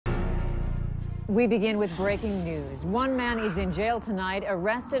We begin with breaking news. One man is in jail tonight,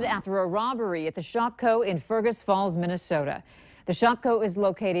 arrested after a robbery at the Shopko in Fergus Falls, Minnesota. The Shopko is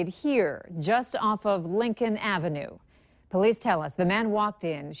located here, just off of Lincoln Avenue. Police tell us the man walked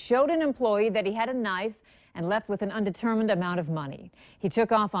in, showed an employee that he had a knife, and left with an undetermined amount of money. He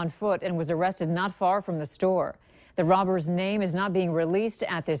took off on foot and was arrested not far from the store. The robber's name is not being released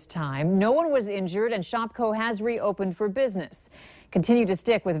at this time. No one was injured, and Shopko has reopened for business. Continue to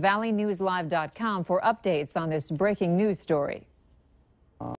stick with ValleyNewsLive.com for updates on this breaking news story.